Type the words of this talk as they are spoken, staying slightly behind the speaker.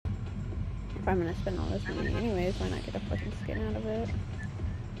If I'm gonna spend all this money anyways, why not get a fucking skin out of it?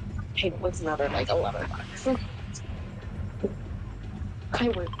 Hey, what's another like $11? I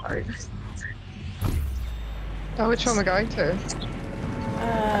work hard. Oh, which one we're going to?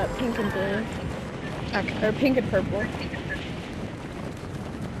 Pink and blue. Okay. Or pink and purple.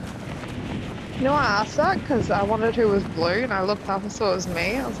 You know why I asked that? Because I wondered who was blue, and I looked up and saw it was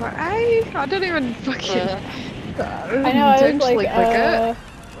me. I was like, hey, I didn't even fucking I know, I was like, intentionally click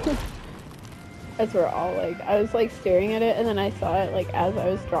it. as we're all like, I was like staring at it, and then I saw it like as I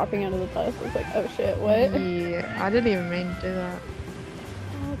was dropping out of the bus. I was like, oh shit, what? Yeah, I didn't even mean to do that.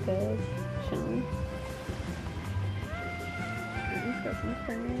 Oh, good. Chilling. Let's get some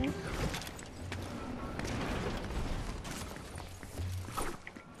fingers.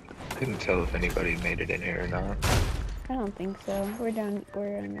 Couldn't tell if anybody made it in here or not. I don't think so. We're on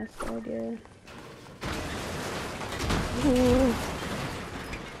this side, yeah. Ooh.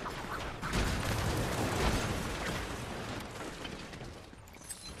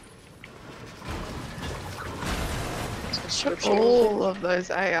 All of those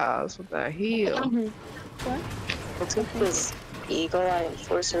ARs with their heel. What? What's with this Eagle Eye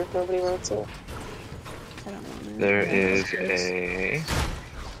Enforcer if nobody wants it? I don't want it. There is a...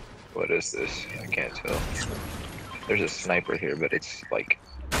 What is this? I can't tell. There's a sniper here, but it's like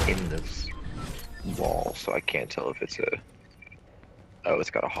in this wall, so I can't tell if it's a... Oh, it's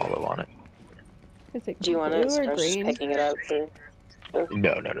got a hollow on it. Is it Do you want blue it? or So I was just green? picking it up for...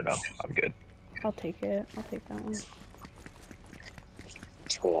 No. I'm good. I'll take it. I'll take that one.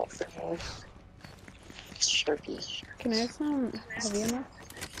 Tool for her. Sharpie. Can I have some heavy ammo?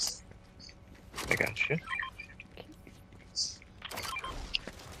 I got you.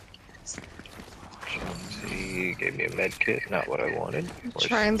 Jonesy gave me a med kit, not what I wanted. Where's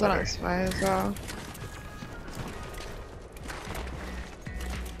Train's on Splitter? its way as well.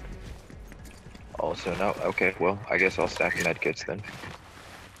 Also, no. Okay, well, I guess I'll stack med kits then.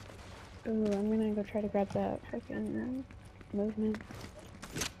 Ooh, I'm gonna go try to grab that fucking movement.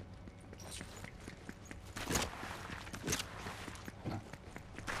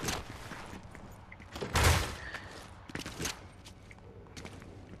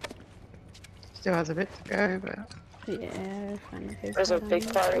 Still has a bit to go, but... Yeah, find the face. There's a big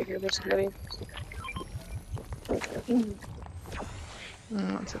car right here. There's somebody.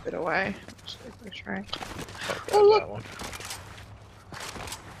 That's a bit away. Actually, for try. Oh, look. that one.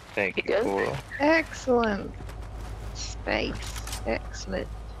 Thank you, Good? Coral. Excellent. Space. Excellent.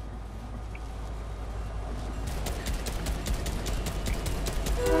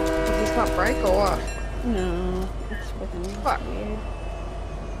 Does this not break or what? No, it's fucking Fuck. weird.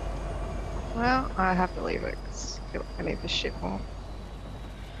 Well, I have to leave it because I feel like I need this shit more.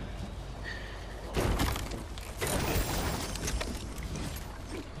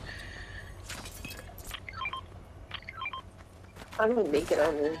 I'm gonna make it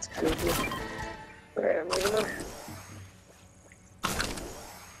on there. It's kind of good. Alright, I'm leaving them.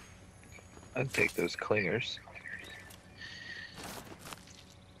 I'd take those clingers.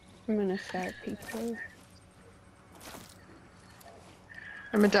 I'm gonna stack pizza.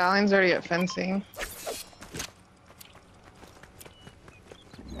 The medallion's already at fencing.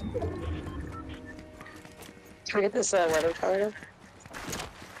 Can we get this weather tower?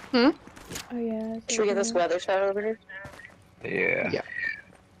 Hmm? Oh yeah. Should we get this weather tower over here? Yeah. Yeah.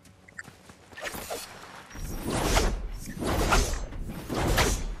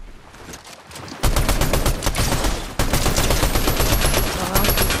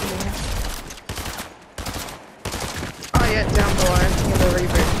 Oh yeah, down below. Near the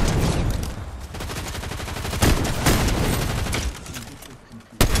reboot.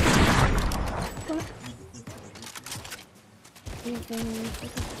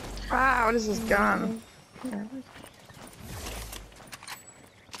 Ah, what is this gun? You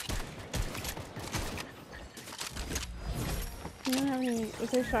don't have any? Is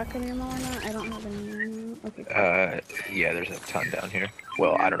there shotgun ammo or not? I don't have any ammo. Okay. Cool. Yeah, there's a ton down here.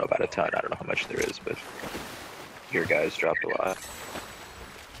 Well, I don't know about a ton. I don't know how much there is, but your guys dropped a lot.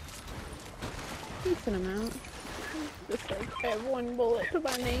 Decent amount. Just like I have one bullet to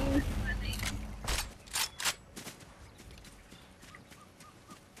my name.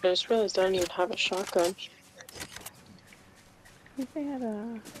 I just realized I don't even have a shotgun. I think they had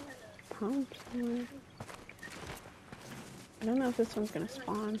a pump somewhere. I don't know if this one's gonna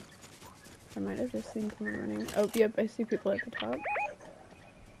spawn. I might have just seen someone running. Oh, yep, I see people at the top.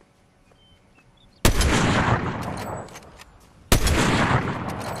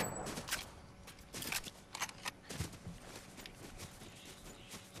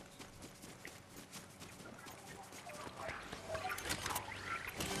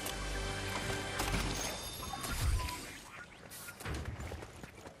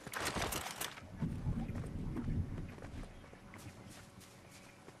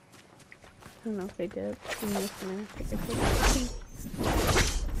 I don't know if they did. I'm just gonna take a quick peek.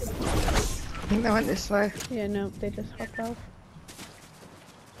 I think they went this way. Yeah, nope, they just hopped off.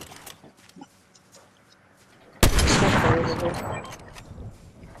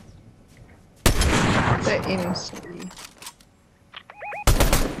 They're in city.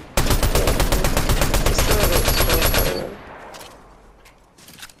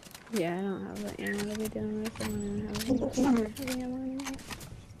 Yeah, I don't have the ammo to be doing this. I'm gonna have the ammo anymore.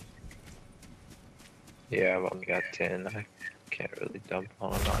 Yeah, I've only got 10. I can't really dump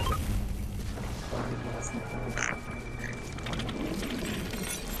on them either.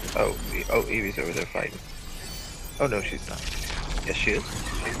 Oh, oh, Evie's over there fighting. Oh no, she's not. Yes, she is.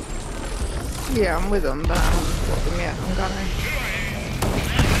 Yeah, I'm with them, but I haven't got them yet. I'm gonna.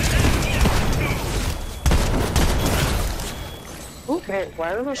 Man,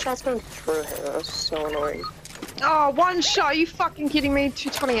 why are my shots going through him? That was so annoying. Oh, one shot! Are you fucking kidding me?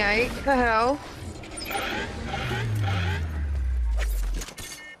 228. What the hell?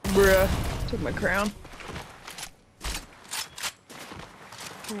 Bruh. Took my crown.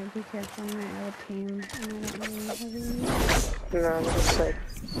 Alright, be careful, I might have a team. I don't really have any. No, I'm just like,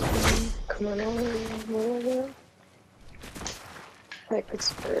 come on over. Like,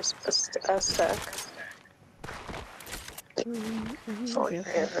 it's first a sec. Oh, yeah,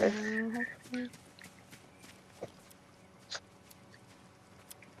 right.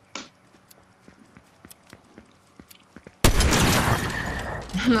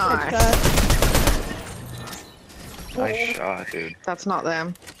 Nice. Nice shot, dude. That's not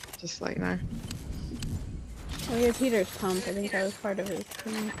them. Just so you know. Oh yeah, Peter's pump. I think that was part of his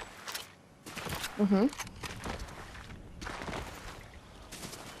team. Mm-hmm.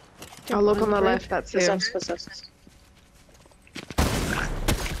 I'll look on the left, that's him.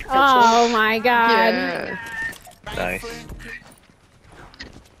 Oh my god. Yeah. Nice.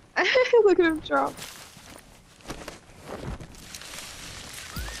 Look at him drop.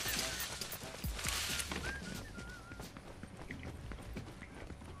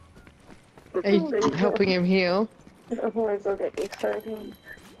 Are you helping him heal? I'm gonna go get you card.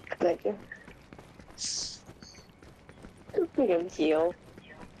 Thank you. Helping him heal.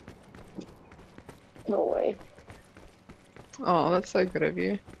 No way. Oh, that's so good of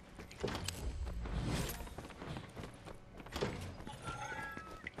you.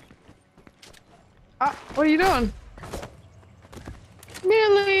 Ah, what are you doing?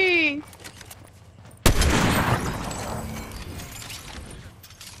 Millie!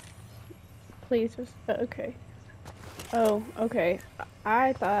 Please just okay. Oh, okay.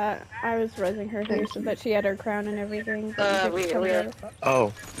 I thought I was rezzing her here so that she had her crown and everything. But we are.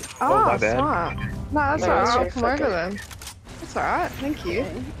 Oh, Oh, my bad. Smart. No, that's No, alright. it's I'll your come over fucking- then. That's alright. Thank you.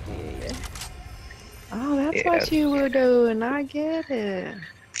 Okay. Yeah. Oh, that's Yeah. what you were doing. I get it.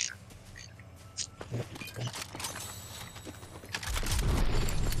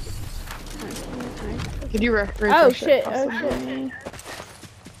 Could you refresh Oh it, shit! Oh possibly? shit!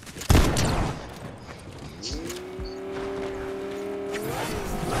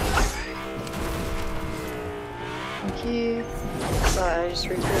 Thank you. I just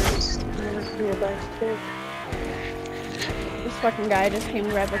returned. You're back here. This fucking guy just came to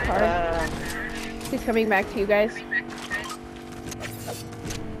grab the card. He's coming back to you guys.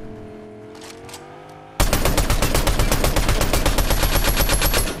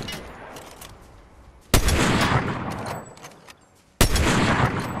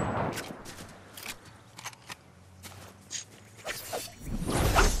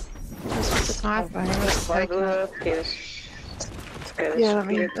 Sniper. He was Why taking blew it. up? Yes. Okay, Yeah, this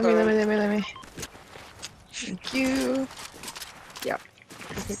let should be a card. me. Thank you. Yep.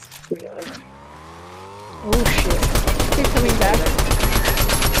 Oh shit. He's coming back.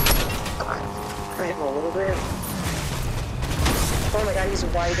 I have a little bit. Oh my god, he's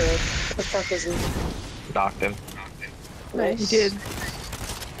wide open. What the fuck is he? Knocked him. Nice. You did.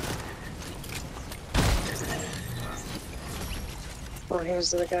 Oh,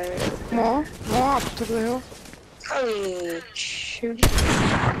 here's the guy. More up to the hill. Holy shoot.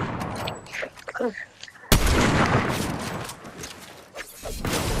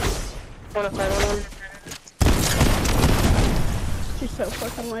 Wanna fight on him? She's so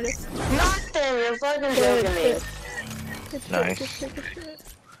fucking wide. Knock them, you're fucking joking me. Good shit, Nice. good shit, good shit.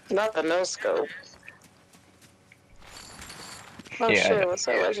 Not the no scope. Oh Yeah, I shit, know. what's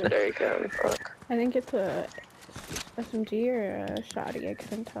that legendary gun? Fuck. I think it's a SMG or a shotty. I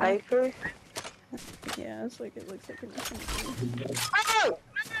couldn't tell. Hyper? Yeah, it's like it looks like an SMG. Oh!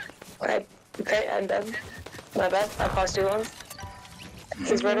 Okay, I'm dead. My bad, I paused too long.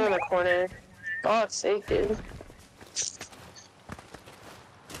 He's right in the corner. Oh, it's safe, dude.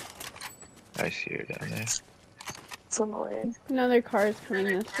 I see her down there. It's annoying. Another car is coming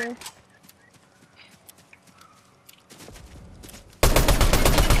this way.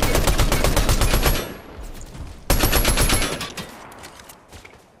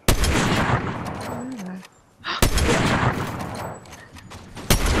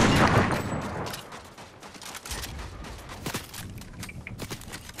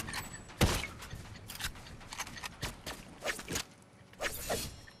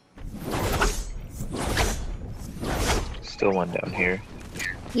 Still one down here.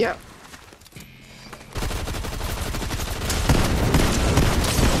 Yep.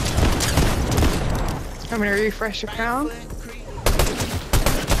 I'm gonna refresh your crown.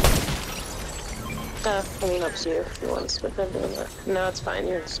 I mean, up to you if you want to split them doing that. No, it's fine.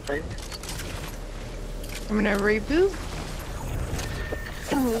 You're just fine. I'm gonna reboot.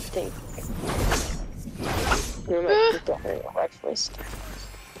 I think. You might keep that in your watch list.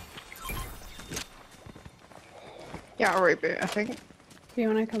 Yeah, I'll reboot, I think. Do you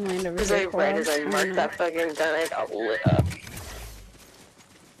want to come land over Because here? right as I Cora? marked that fucking gun, I got lit up.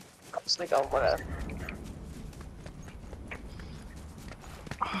 I was like, oh, what?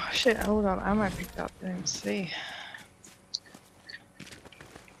 Oh shit, hold on. I might pick up the MC.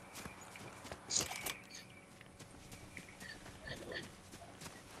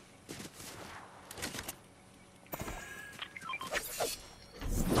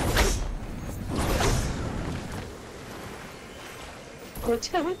 What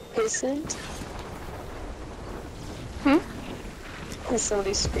time isn't? Is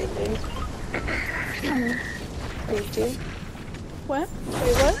somebody screaming? Thank you. What?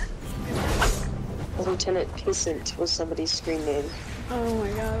 Wait, what? Lieutenant Pissant was somebody screaming. Oh my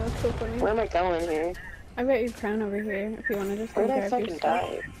god, that's so funny. Where am I going here? I've got your crown over here if you want to just Where go did I grab your fucking stuff.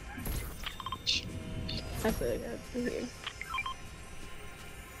 die? That's what I got over here.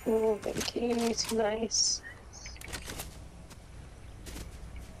 Oh, thank you. It's nice.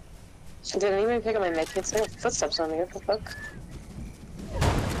 Did anyone pick up my medkits? There are footsteps on me. What the fuck?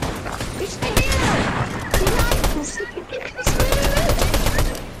 He's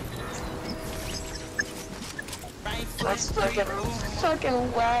That's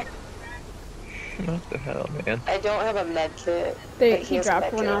fucking whack. What the hell, man? I don't have a med kit. He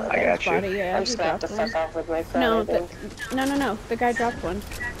dropped one off I his got you. body, yeah. I'm he just gonna have to dropped one. fuck off with my friend. No, I think. no. The guy dropped one.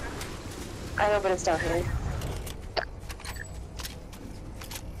 I know, but it's down here.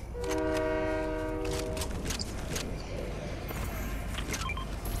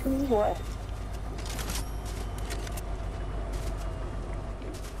 What?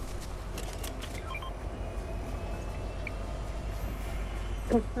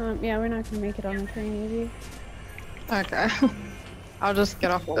 Yeah, we're not gonna make it on the train, easy. Okay. I'll just get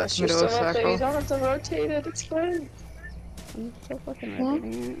off the You're middle still up there. You circle. don't have to rotate it. It's fine. I'm so fucking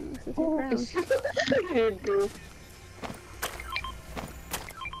rotating it. This is your crown. You do.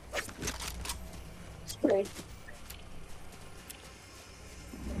 Great.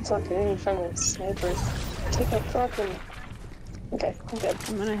 Fucking friendly sniper. Take a fucking. Okay, I'm good.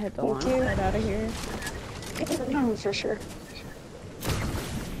 I'm gonna hit the launch Thank you. right out of here. No, for sure.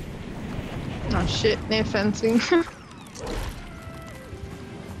 Oh shit, near fencing.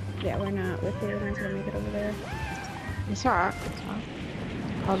 Yeah, we're not with you. We're not gonna make it over there. It's alright.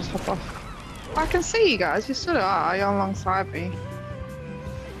 I'll just hop off. I can see you guys. You stood are. You're alongside me.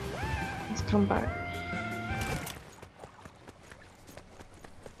 Let's come back.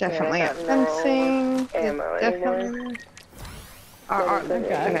 Definitely Yeah, I at got no fencing. ammo Definitely.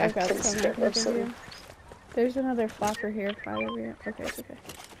 I've got okay. some I can give you. There's another flopper here, 5 over here. Okay, it's okay.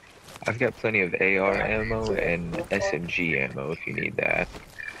 I've got plenty of AR ammo and SMG ammo if you need that.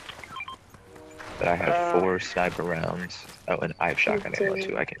 But I have 4 sniper rounds. Oh, and I have shotgun ammo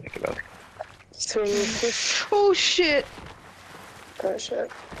too. I can think about. Sweet. Oh shit! Oh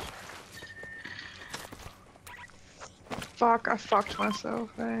shit. Fuck, I fucked myself,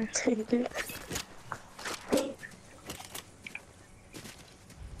 eh?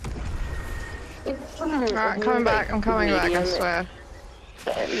 Alright, coming back. I'm coming back, I swear.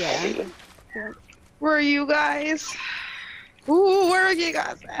 Yeah. Where are you guys? Ooh, where are you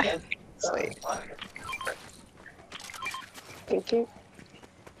guys at? Sweet. Thank you.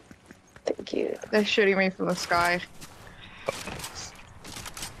 Thank you. They're shooting me from the sky.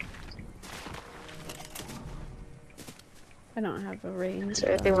 I don't have a range.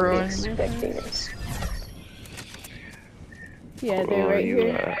 So they were expecting us. Yeah, Oh, they're are right you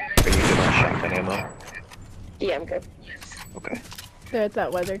here. are you good on shotgun ammo? Yeah, I'm good. Okay. They're at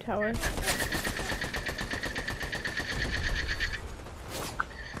that weather tower.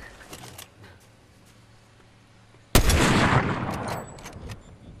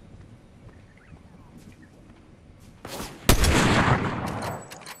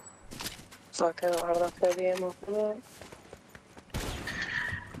 Fuck, I don't have enough heavy ammo for that.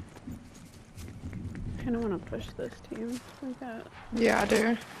 I kind of want to push this team. Like that. Yeah, I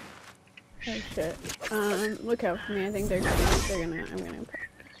do. Oh shit. Look out for me. I think they're gonna. I'm gonna.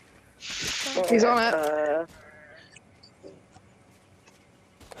 He's on it.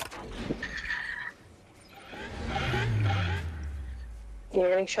 You're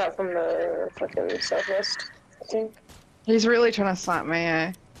getting shot from the fucking southwest, I think. He's really trying to slap me,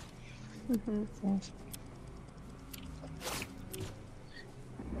 eh? Mhm.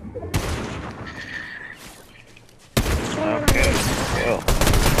 Okay, well.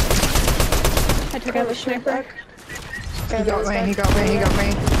 I took out the sniper. He got me, he got me, he got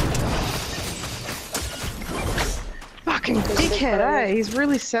me. Fucking dickhead, eh? He's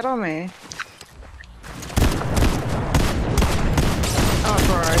really set on me. Oh,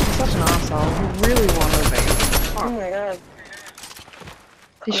 bro, he's such an asshole. He really wanted me. Oh my god.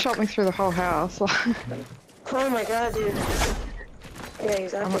 He shot me through the whole house. Oh my god, dude. Yeah,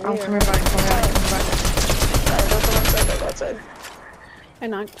 he's I'm after coming me. back, coming back. Go outside. I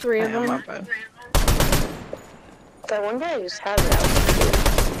knocked 3 of Yeah, my them. bad. That one guy just had it out.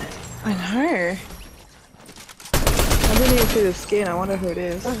 I know. I didn't even see the skin. I wonder who it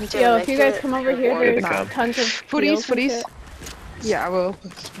is. Yo, if you guys come over here, Good there's to come. tons of Footies, heals and footies. shit. Yeah, I will.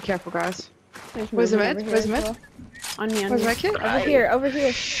 Just be careful, guys. There's Where's the movement med? over Where's the here as med? well. On me, on Where's me. my kid? Over here, over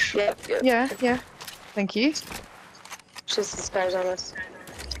here. Yep. Yeah, yeah. Thank you. Just the scars on us.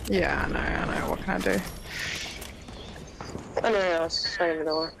 Yeah, I know. What can I do? Oh no, it's not even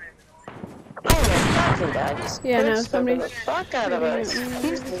door. Oh my fucking god, just Yeah, no, punched somebody's the fuck out of us. shooting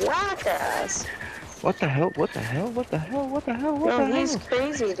He's whack ass. What the hell? What the hell? What the hell? What the hell? What No, the he's hell?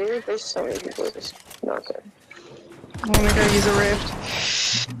 crazy, dude. There's so many people just not good. I'm gonna go use a rift.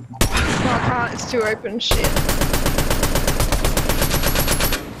 No, I can't. It's too open. Shit.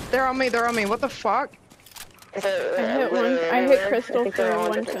 They're on me. They're on me. What the fuck? I hit one. I hit Crystal for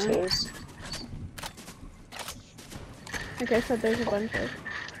one shot. teams. Like I said, there's a bunch of.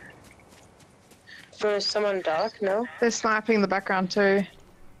 For someone dock, no? They're sniping in the background too.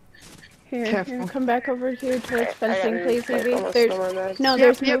 Here, Careful. here, come back over here towards I fencing, got please, Evie. almost There's no more meds. no, Yep,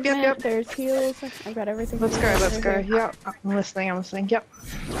 there's yep, movement. yep. There's heals. I've got everything. Let's go. over Let's go. here. Yep. I'm listening. I'm listening. Yep.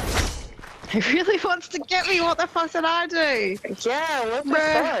 He really wants to get me. What the fuck did I do? Yeah, what the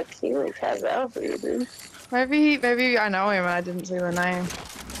Bruh. fuck? He like has out for you, dude. Maybe I know him and I didn't see the name.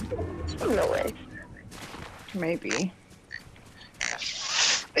 No way. Maybe.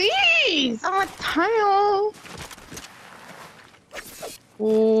 Eeeees! On my tail!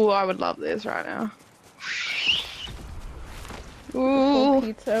 Ooh, I would love this right now. Full Ooh.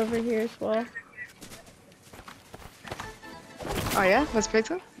 pizza over here as well. Oh yeah? What's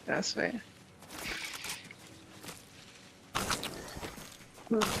pizza? Yeah, sweet.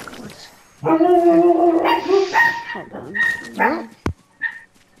 Hold on. Oh.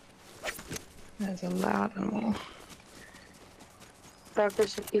 There's a loud animal.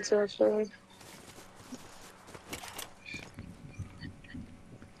 Doctor's pizza, actually.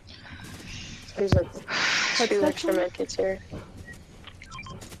 There's like two that extra one? medkits here.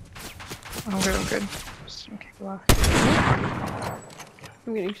 I'm good, I'm good. Just gonna keep alive.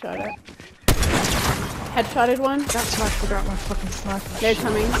 I'm getting shot at. Headshotted one. That's why I forgot my fucking sniper. They're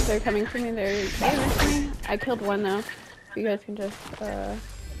coming. They're coming for me. They're next to me. I killed one though. You guys can just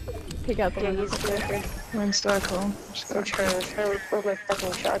pick out the Yeah, one he's that's there. here. We're in Stockholm. Just I'm got trying to record my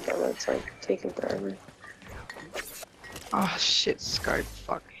fucking shotgun. It's like taking forever. Oh shit, scope,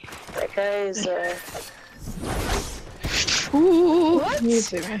 fuck. That guy is Ooh, What? you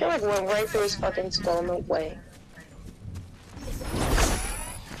see me. I like went right through his fucking skull. No way.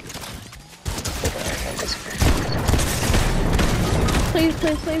 Please,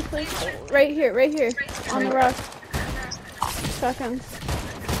 please, please, please. Right here, right here. On the rock. Shotguns.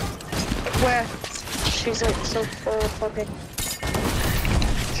 Where? She's like so full of fucking.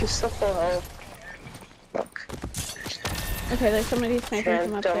 She's so full of. Fuck. Okay, there's somebody sniping Yeah,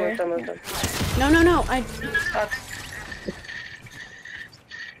 from up don't there. move, don't move, don't move. No, no, no. Fuck.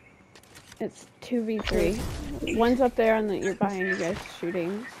 It's 2v3. One's up there on the. You're behind you guys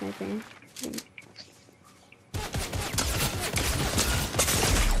shooting, sniping.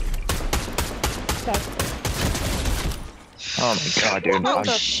 Stop. Oh my god, dude. Oh I'm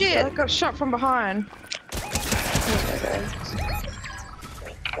shit, I got shot from behind.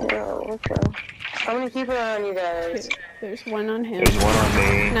 No, okay. How many people are on you guys? There's one on him. There's one on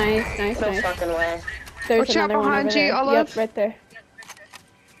me. Nice, nice, No nice. fucking way. There's Watch out another one behind over you, there. Olive. Yep, right there.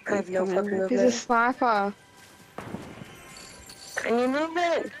 I have no He's fucking coming. He's a movement. sniper. Can you move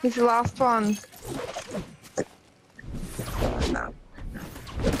it? He's the last one.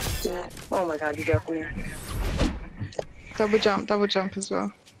 Oh my god, you joking me. Double jump as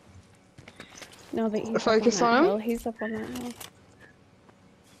well. No, that he's Focus up on on that him? hill. He's up on that hill.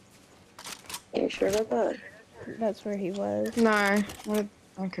 Are you sure about that? That's where he was. No. What?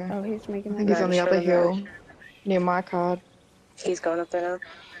 Okay. Oh, he's making I think that. he's on the Sure other about hill, near my card. He's going up there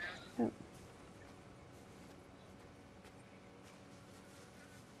now. Oh.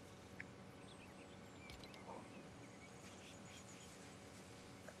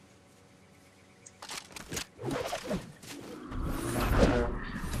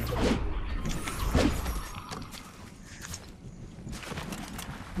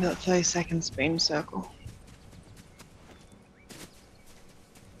 That 30-second spin circle.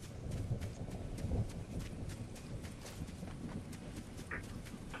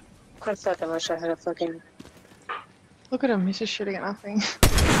 I fucking wish I had a fucking. Look at him, he's just shooting at nothing.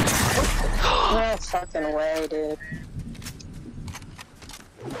 No fucking way, dude.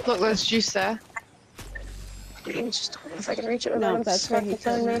 Look, there's juice there. Just don't know if I can reach it without No, him that's where he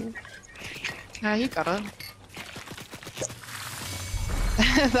fucking killed me. me. No, you got it.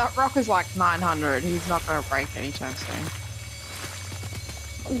 That rock is like 900. He's not gonna break anytime soon.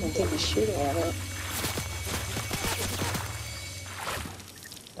 I don't even think he's shooting at it.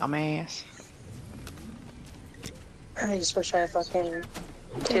 Dumbass. I just wish I had fucking. Dude,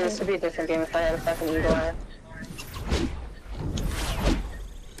 this would be a different game if I had a fucking eagle eye.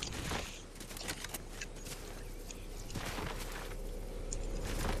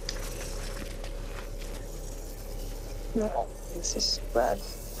 No, this is bad.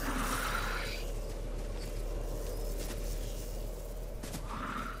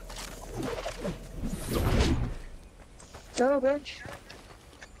 No, bitch.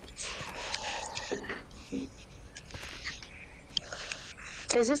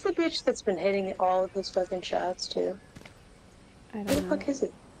 Is this the bitch that's been hitting all of those fucking shots too? I Who the don't know. fuck is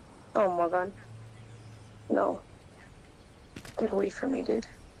it? Oh my god. No. Get away from me, dude.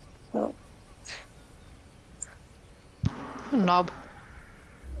 No. Knob.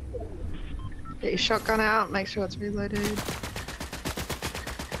 Get your shotgun out, make sure it's reloaded.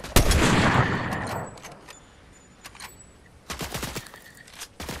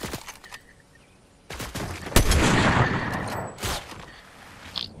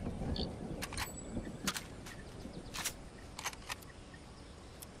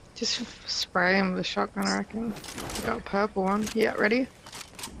 Just spray him with a shotgun, I reckon. I got a purple one. Yeah, ready?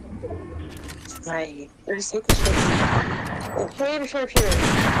 Right. Just hit the shit. Hey, the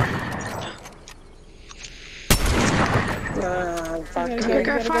sharpshooter. Fuck. You Go, go,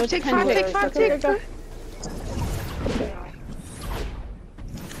 gotta five tick, five ten tick, tick. five Go, go, tick. go.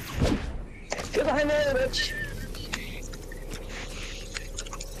 Get behind there, bitch.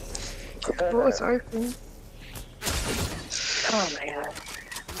 Oh, it's open. Oh my god.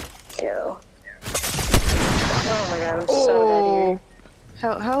 Yo. Oh my god, I'm so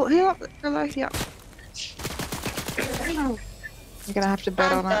dead Hell, heal up, hello, yeah. here. You're gonna have to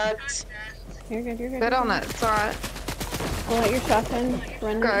bet on it. Fucked. You're good, you're good. Bet on it, it's alright. Pull out your shotgun.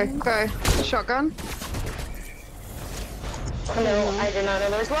 Run. Go, go. Shotgun. No, I did not know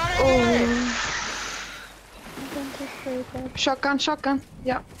there was water in Oh. Shotgun, shotgun.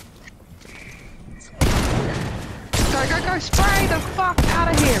 Yep. Go, go, go. Spray the fuck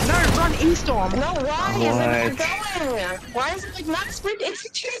out of here. No, run E-Storm. No, why is What? it not going? Why is it like not sprint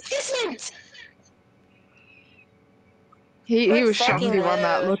infantry isn't? He Good was shocked fucking he won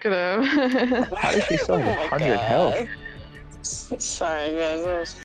that. move. Look at him. How does he still have 100 health? Sorry guys, that was